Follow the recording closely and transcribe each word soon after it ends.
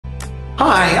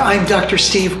Hi, I'm Dr.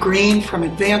 Steve Greene from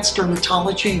Advanced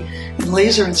Dermatology and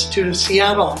Laser Institute of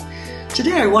Seattle.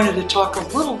 Today I wanted to talk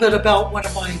a little bit about one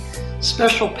of my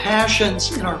special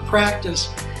passions in our practice,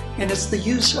 and it's the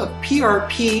use of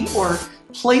PRP, or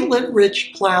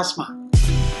platelet-rich plasma.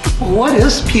 Well, what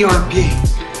is PRP?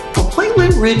 Well,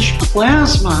 platelet-rich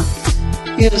plasma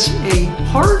is a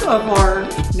part of our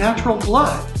natural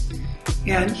blood,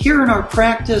 and here in our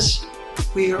practice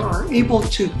we are able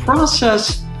to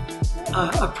process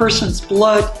a person's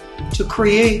blood to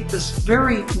create this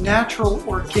very natural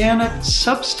organic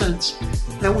substance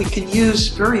that we can use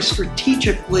very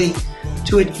strategically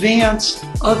to advance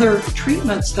other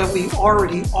treatments that we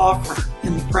already offer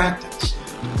in the practice.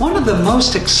 One of the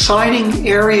most exciting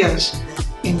areas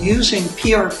in using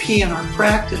PRP in our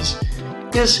practice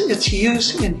is its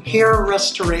use in hair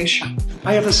restoration.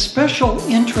 I have a special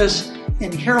interest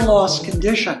in hair loss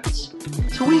conditions.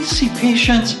 So we see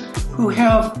patients who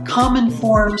have common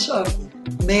forms of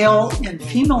male and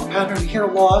female pattern hair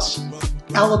loss,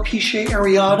 alopecia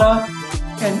areata,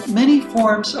 and many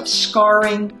forms of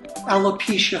scarring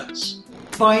alopecias.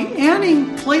 By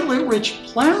adding platelet-rich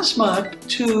plasma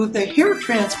to the hair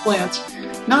transplants,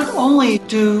 not only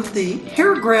do the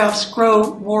hair grafts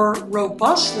grow more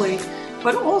robustly,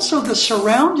 but also the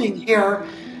surrounding hair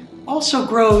also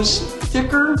grows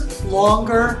thicker,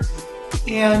 longer,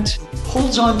 and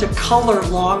holds on to color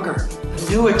longer. A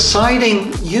new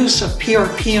exciting use of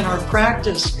PRP in our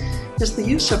practice is the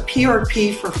use of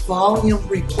PRP for volume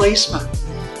replacement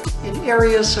in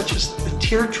areas such as the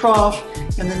tear trough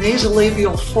and the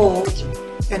nasolabial fold,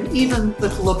 and even the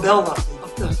glabella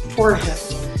of the forehead.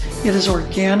 It is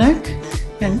organic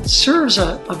and serves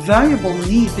a valuable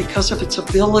need because of its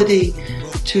ability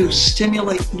to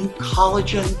stimulate new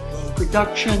collagen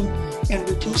production and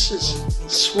reduces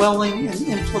swelling and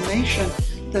inflammation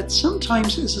that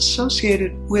sometimes is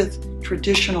associated with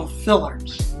traditional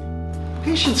fillers.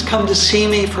 Patients come to see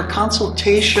me for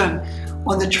consultation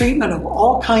on the treatment of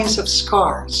all kinds of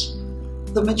scars.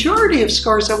 The majority of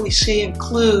scars that we see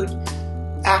include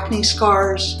acne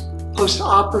scars,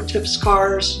 post-operative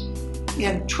scars,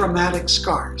 and traumatic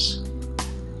scars.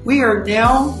 We are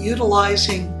now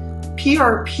utilizing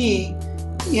PRP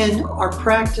in our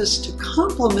practice to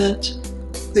complement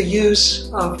the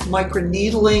use of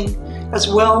microneedling as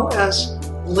well as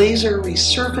laser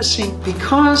resurfacing,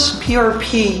 because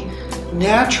PRP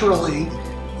naturally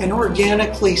and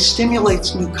organically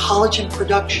stimulates new collagen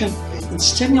production and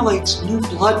stimulates new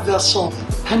blood vessel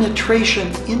penetration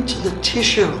into the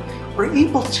tissue. We're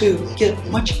able to get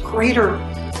much greater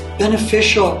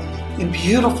beneficial and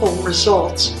beautiful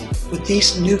results with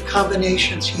these new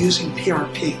combinations using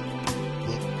PRP.